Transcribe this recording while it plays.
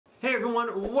Hey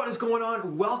everyone, what is going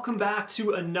on? Welcome back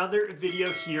to another video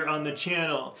here on the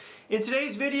channel. In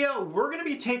today's video, we're going to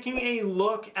be taking a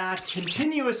look at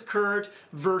continuous current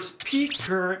versus peak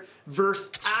current versus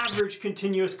average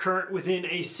continuous current within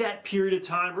a set period of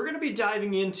time. We're going to be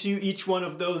diving into each one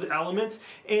of those elements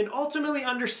and ultimately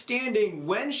understanding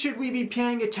when should we be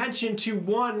paying attention to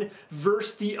one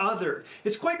versus the other.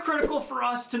 It's quite critical for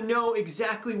us to know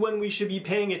exactly when we should be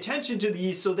paying attention to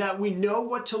these so that we know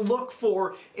what to look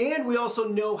for, and we also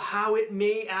know how it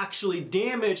may actually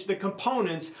damage the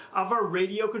components of our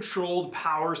radio controlled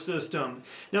power system.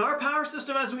 Now, our power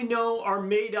system, as we know, are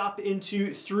made up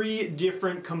into three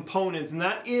different components, and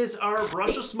that is our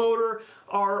brushless motor,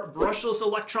 our brushless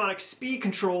electronic speed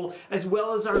control, as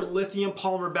well as our lithium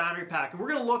polymer battery pack. And we're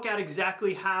going to look at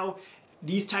exactly how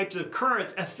these types of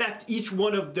currents affect each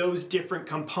one of those different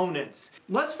components.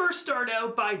 Let's first start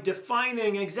out by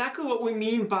defining exactly what we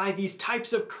mean by these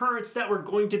types of currents that we're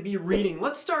going to be reading.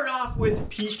 Let's start off with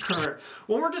peak current.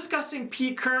 When we're discussing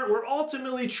peak current, we're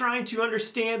ultimately trying to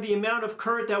understand the amount of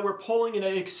current that we're pulling in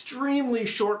an extremely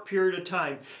short period of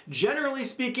time. Generally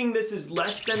speaking, this is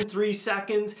less than 3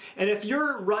 seconds, and if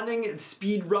you're running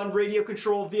speed run radio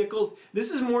control vehicles, this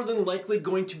is more than likely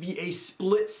going to be a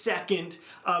split second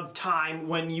of time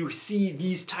when you see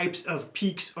these types of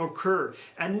peaks occur.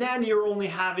 And then you're only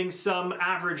having some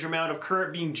average amount of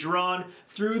current being drawn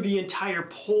through the entire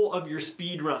pull of your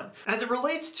speed run. As it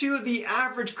relates to the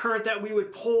average current that we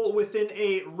would pull within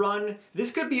a run,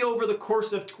 this could be over the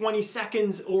course of 20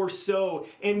 seconds or so.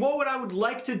 And what I would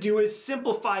like to do is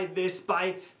simplify this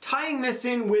by tying this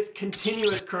in with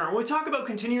continuous current. When we talk about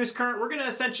continuous current, we're going to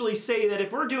essentially say that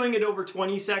if we're doing it over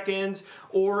 20 seconds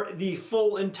or the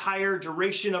full entire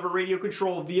duration of a radio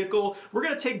control vehicle, we're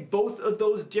going to take both of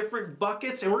those different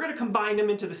buckets and we're going to combine them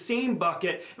into the same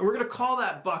bucket, and we're going to call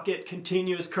that bucket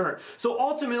continuous current. So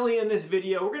ultimately in this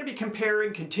video, we're going to be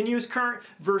comparing continuous current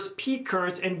versus peak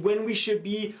currents and when we should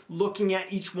be looking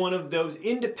at each one of those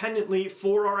independently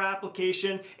for our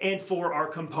application and for our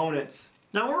components.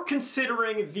 Now, when we're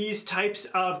considering these types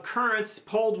of currents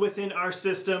pulled within our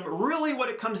system, really what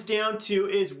it comes down to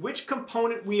is which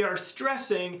component we are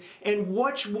stressing and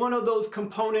which one of those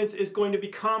components is going to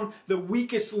become the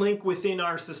weakest link within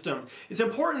our system. It's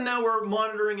important that we're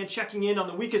monitoring and checking in on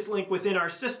the weakest link within our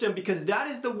system because that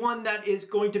is the one that is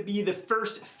going to be the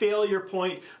first failure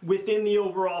point within the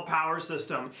overall power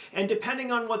system. And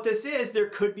depending on what this is, there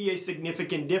could be a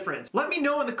significant difference. Let me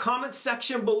know in the comments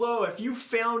section below if you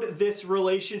found this relationship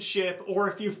or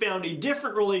if you found a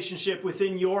different relationship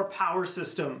within your power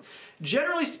system.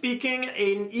 Generally speaking,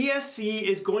 an ESC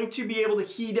is going to be able to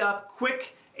heat up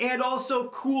quick and also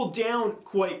cool down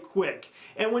quite quick.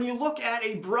 And when you look at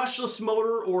a brushless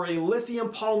motor or a lithium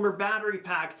polymer battery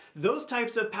pack, those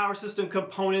types of power system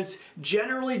components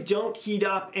generally don't heat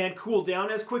up and cool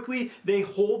down as quickly. They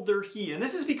hold their heat, and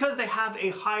this is because they have a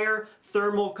higher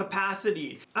thermal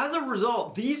capacity. As a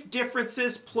result, these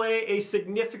differences play a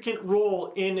significant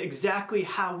role in exactly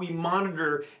how we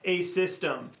monitor a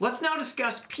system. Let's now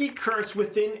discuss peak currents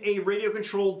within a radio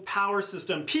controlled power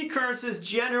system. Peak currents is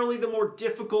generally the more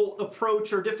difficult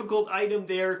approach or difficult item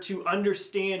there to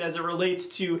understand as it relates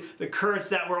to the currents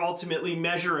that we're ultimately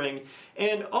measuring.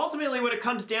 And ultimately what it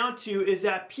comes down to is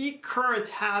that peak currents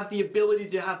have the ability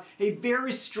to have a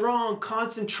very strong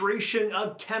concentration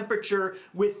of temperature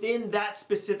within that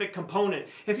specific component.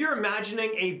 If you're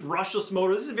imagining a brushless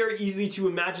motor, this is very easy to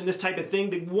imagine this type of thing.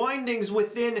 The windings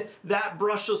within that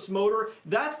brushless motor,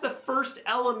 that's the first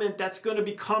element that's going to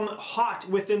become hot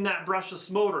within that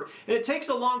brushless motor. And it takes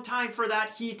a long time for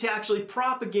that heat to actually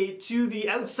propagate to the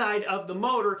outside of the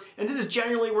motor, and this is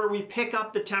generally where we pick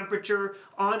up the temperature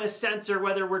on a sensor,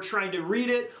 whether we're trying to read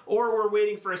it or we're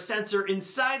waiting for a sensor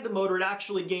inside the motor to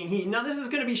actually gain heat. Now, this is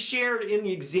going to be shared in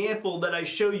the example that I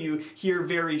show you here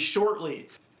very shortly.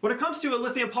 When it comes to a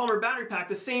lithium polymer battery pack,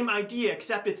 the same idea,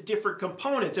 except it's different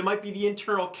components. It might be the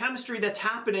internal chemistry that's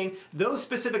happening. Those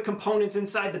specific components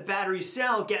inside the battery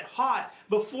cell get hot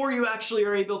before you actually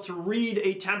are able to read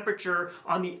a temperature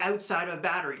on the outside of a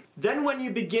battery. Then when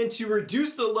you begin to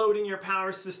reduce the load in your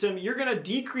power system, you're going to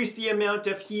decrease the amount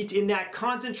of heat in that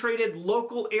concentrated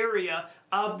local area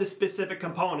of the specific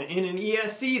component. In an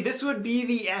ESC, this would be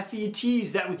the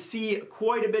FETs that would see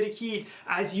quite a bit of heat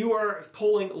as you are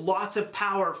pulling lots of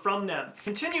power from them.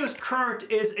 Continuous current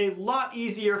is a lot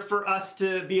easier for us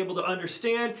to be able to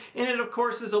understand, and it of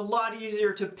course is a lot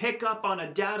easier to pick up on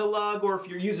a data log, or if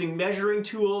you're using measuring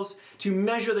tools to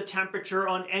measure the temperature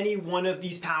on any one of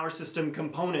these power system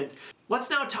components. Let's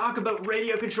now talk about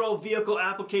radio controlled vehicle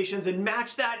applications and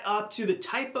match that up to the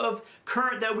type of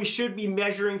current that we should be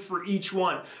measuring for each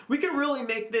one. We can really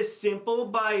make this simple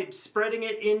by spreading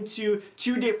it into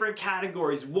two different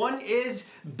categories. One is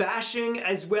bashing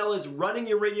as well as running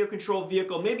your radio controlled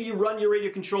vehicle. Maybe you run your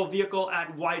radio controlled vehicle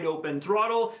at wide open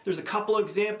throttle. There's a couple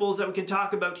examples that we can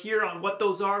talk about here on what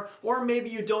those are, or maybe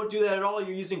you don't do that at all.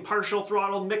 You're using partial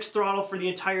throttle, mixed throttle for the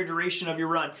entire duration of your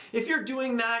run. If you're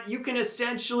doing that, you can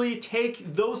essentially take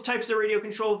those types of radio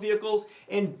controlled vehicles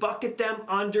and bucket them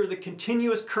under the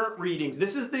continuous current readings.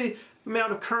 This is the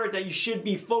amount of current that you should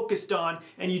be focused on,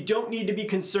 and you don't need to be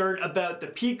concerned about the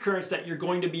peak currents that you're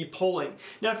going to be pulling.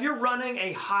 Now, if you're running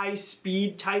a high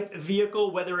speed type vehicle,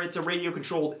 whether it's a radio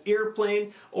controlled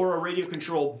airplane or a radio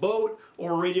controlled boat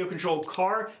or a radio controlled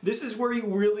car, this is where you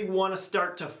really want to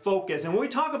start to focus. And when we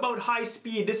talk about high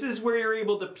speed, this is where you're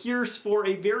able to pierce for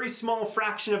a very small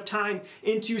fraction of time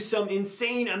into some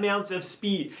insane amounts of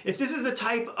speed. If this is the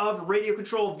type of radio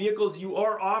controlled vehicles you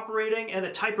are operating and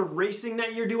the type of racing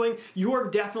that you're doing, you are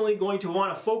definitely going to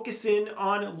want to focus in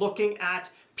on looking at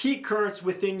peak currents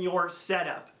within your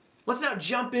setup. Let's now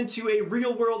jump into a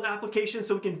real world application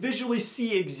so we can visually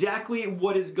see exactly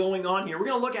what is going on here. We're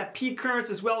going to look at peak currents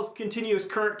as well as continuous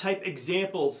current type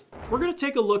examples. We're going to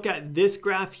take a look at this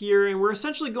graph here, and we're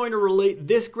essentially going to relate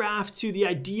this graph to the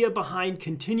idea behind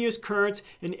continuous currents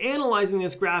and analyzing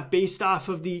this graph based off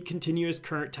of the continuous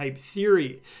current type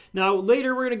theory. Now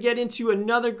later we're going to get into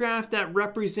another graph that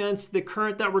represents the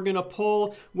current that we're going to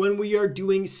pull when we are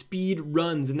doing speed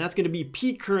runs, and that's going to be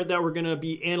peak current that we're going to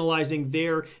be analyzing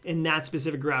there in that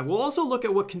specific graph. We'll also look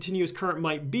at what continuous current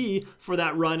might be for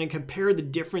that run and compare the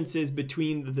differences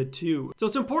between the two. So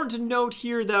it's important to note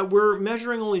here that we're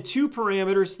measuring only two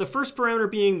parameters. The first parameter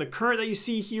being the current that you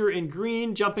see here in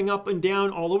green, jumping up and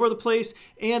down all over the place,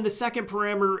 and the second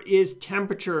parameter is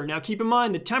temperature. Now keep in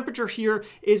mind the temperature here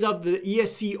is of the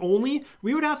ESC only.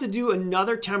 We would have to do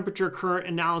another temperature current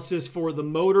analysis for the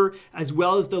motor as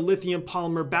well as the lithium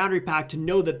polymer battery pack to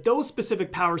know that those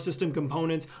specific power system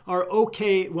components are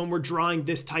okay when we're drawing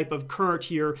this type of current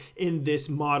here in this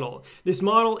model. This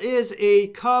model is a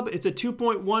Cub. It's a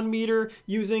 2.1 meter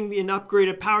using an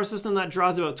upgraded power system that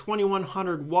draws about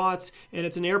 2100 watts, and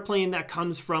it's an airplane that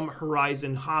comes from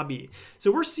Horizon Hobby.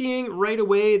 So we're seeing right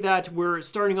away that we're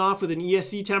starting off with an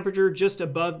ESC temperature just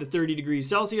above the 30 degrees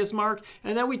Celsius mark,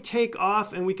 and then we take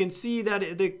off and we can see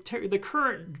that the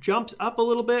current jumps up a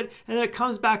little bit and then it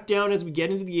comes back down as we get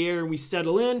into the air and we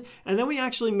settle in, and then we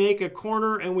actually make a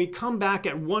corner and we come back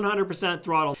at 100%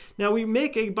 throttle. Now we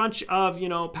make a bunch of,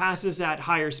 passes at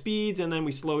higher speeds and then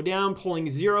we slow down, pulling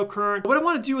zero current. What I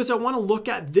want to do is I want to look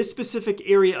at this specific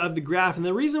area of the graph, and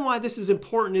the reason why this is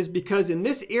important is because in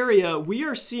this area we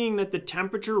are seeing that the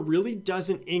temperature really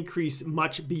doesn't increase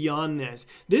much beyond this.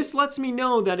 This lets me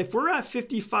know that if we're at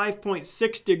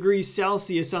 55.6 degrees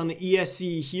Celsius on the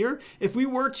ESC here, if we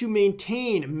were to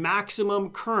maintain maximum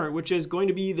current, which is going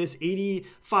to be this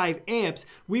 85 amps,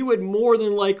 we would more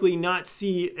than likely not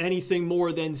see anything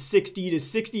more than 60 to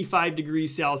 65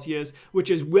 degrees Celsius,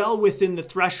 which is well within the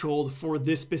threshold for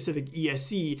this specific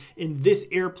ESC in this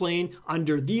airplane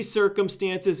under these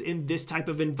circumstances in this type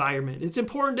of environment. It's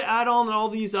important to add on all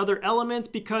these other elements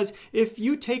because if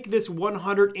you take this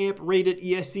 100 amp rated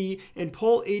ESC and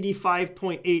pull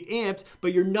 85.8 amps,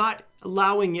 but you're not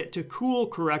allowing it to cool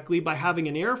correctly by having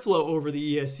an airflow over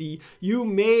the ESC, you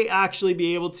may actually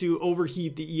be able to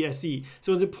overheat the ESC.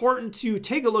 So it's important to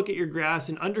take a look at your graphs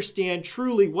and understand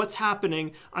truly what's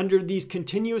happening under these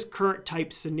continuous current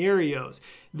type scenarios.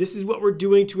 This is what we're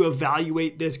doing to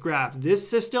evaluate this graph. This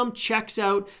system checks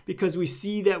out because we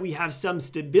see that we have some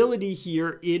stability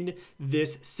here in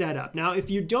this setup. Now, if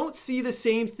you don't see the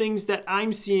same things that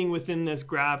I'm seeing within this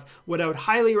graph, what I would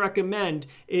highly recommend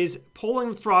is pulling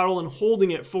the throttle and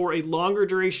holding it for a longer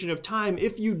duration of time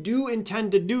if you do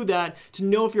intend to do that, to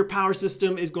know if your power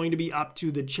system is going to be up to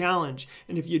the challenge.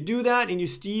 And if you do that and you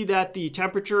see that the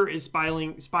temperature is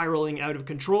spiraling out of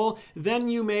control, then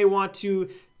you may want to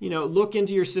look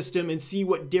into your system and see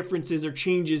what differences or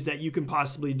changes that you can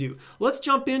possibly do. Let's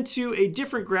jump into a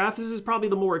different graph. This is probably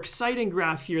the more exciting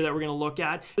graph here that we're going to look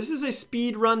at. This is a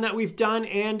speed run that we've done,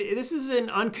 and this is an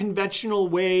unconventional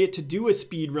way to do a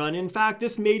speed run. In fact,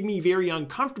 this made me very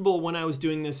uncomfortable when I was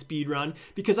doing this speed run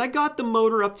because I got the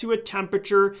motor up to a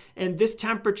temperature, and this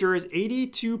temperature is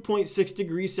 82.6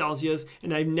 degrees Celsius,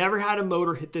 and I've never had a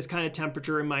motor hit this kind of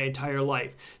temperature in my entire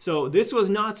life. So this was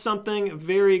not something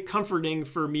very comforting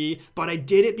for me, but I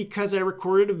did it because I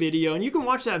recorded a video, and you can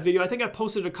watch that video. I think I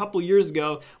posted a couple years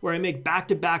ago where I make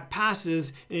back-to-back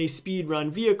passes in a speed run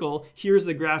vehicle. Here's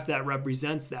the graph that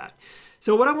represents that.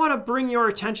 So what I want to bring your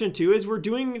attention to is we're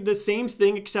doing the same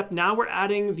thing, except now we're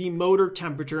adding the motor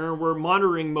temperature and we're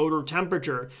monitoring motor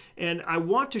temperature. And I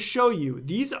want to show you,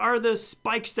 these are the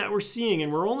spikes that we're seeing,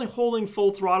 and we're only holding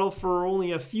full throttle for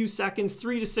only a few seconds,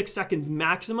 3 to 6 seconds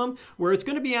maximum, where it's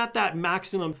going to be at that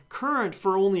maximum current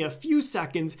for only a few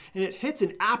seconds, and it hits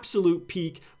an absolute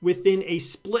peak within a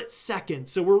split second.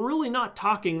 So we're really not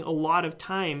talking a lot of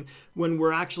time when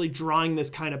we're actually drawing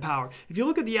this kind of power. If you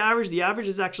look at the average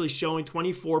is actually showing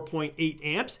 24.8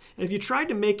 amps. And if you tried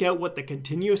to make out what the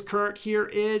continuous current here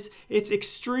is, it's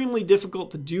extremely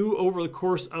difficult to do over the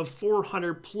course of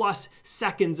 400 plus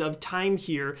seconds of time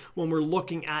here when we're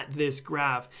looking at this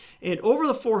graph. And over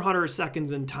the 400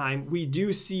 seconds in time, we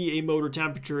do see a motor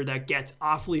temperature that gets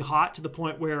awfully hot to the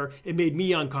point where it made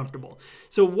me uncomfortable.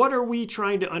 So what are we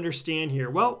trying to understand here?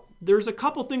 Well, there's a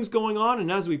couple things going on,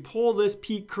 and as we pull this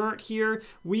peak current here,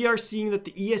 we are seeing that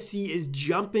the ESC is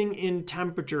jumping in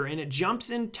temperature, and it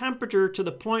jumps in temperature to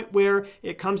the point where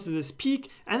it comes to this peak,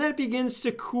 and then it begins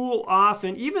to cool off.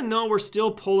 And even though we're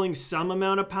still pulling some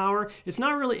amount of power, it's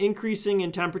not really increasing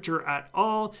in temperature at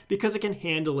all because it can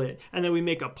handle it. And then we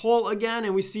make a pull again,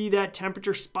 and we see that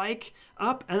temperature spike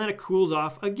up, and then it cools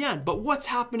off again. But what's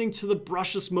happening to the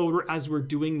brushless motor as we're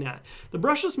doing that? The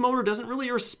brushless motor doesn't really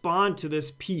respond to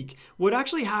this peak. What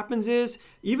actually happens is,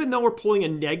 even though we're pulling a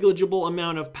negligible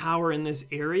amount of power in this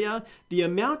area, the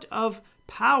amount of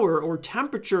power or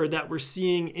temperature that we're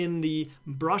seeing in the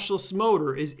brushless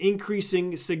motor is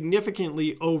increasing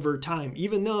significantly over time,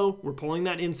 even though we're pulling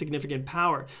that insignificant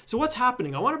power. So what's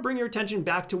happening? I want to bring your attention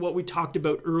back to what we talked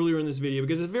about earlier in this video,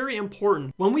 because it's very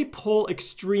important. When we pull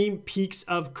extreme peaks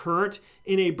of current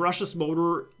in a brushless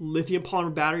motor, lithium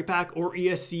polymer battery pack, or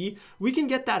ESC, we can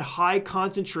get that high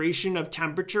concentration of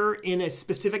temperature in a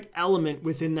specific element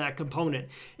within that component.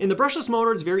 In the brushless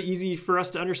motor, it's very easy for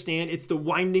us to understand. It's the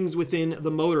windings within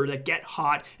the motor that get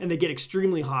hot, and they get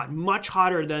extremely hot, much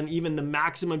hotter than even the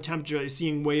maximum temperature that you're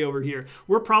seeing way over here.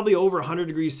 We're probably over 100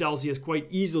 degrees Celsius quite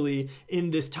easily in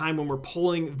this time when we're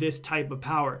pulling this type of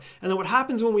power. And then what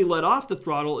happens when we let off the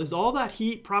throttle is all that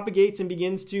heat propagates and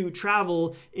begins to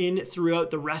travel in throughout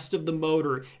the rest of the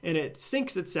motor, and it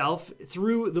sinks itself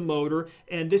through the motor.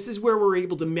 And this is where we're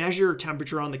able to measure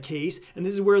temperature on the case, and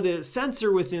this is where the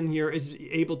sensor within here is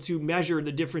able to measure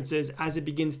the differences as it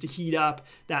begins to heat up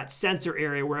that sensor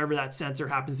area wherever that sensor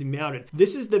happens to be mounted.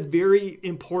 This is the very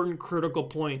important critical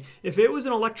point. If it was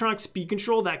an electronic speed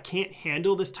control that can't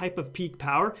handle this type of peak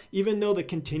power, even though the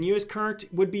continuous current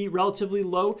would be relatively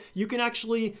low, you can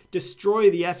actually destroy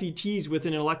the FETs with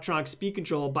an electronic speed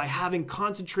control by having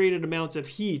concentrated amounts of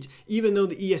heat, even though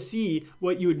the ESC,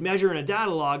 what you would measure in a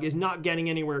data log, is not getting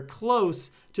anywhere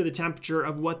close to the temperature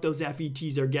of what those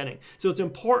FETs are getting. So it's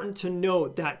important to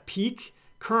note that peak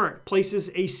current places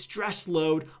a stress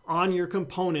load on your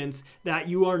components that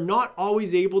you are not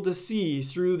always able to see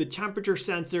through the temperature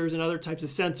sensors and other types of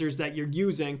sensors that you're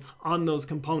using on those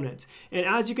components. And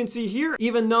as you can see here,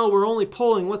 even though we're only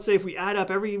pulling, let's say if we add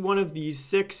up every one of these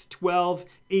 6, 12,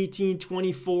 18,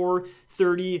 24,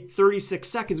 30, 36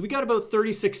 seconds. We got about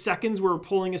 36 seconds where we're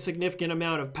pulling a significant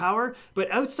amount of power,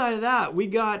 but outside of that, we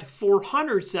got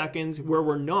 400 seconds where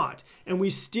we're not, and we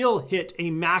still hit a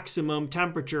maximum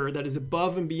temperature that is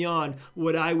above and beyond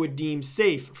what I would deem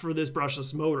safe for this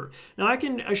brushless motor. Now, I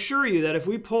can assure you that if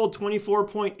we pulled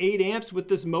 24.8 amps with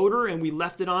this motor and we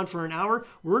left it on for an hour,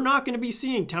 we're not going to be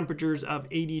seeing temperatures of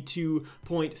 82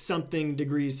 point something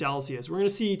degrees Celsius. We're going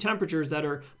to see temperatures that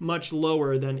are much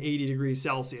lower than 80 degrees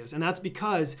Celsius, and that's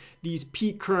because these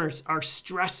peak currents are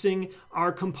stressing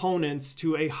our components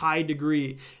to a high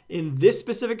degree. In this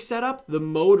specific setup, the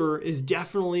motor is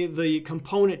definitely the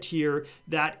component here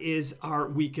that is our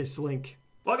weakest link.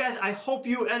 Well guys, I hope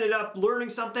you ended up learning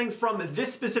something from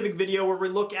this specific video where we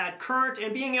look at current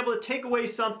and being able to take away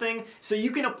something so you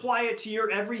can apply it to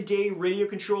your everyday radio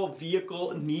control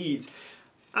vehicle needs.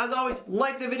 As always,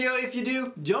 like the video if you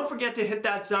do. Don't forget to hit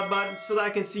that sub button so that I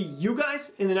can see you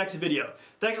guys in the next video.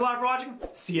 Thanks a lot for watching.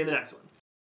 See you in the next one.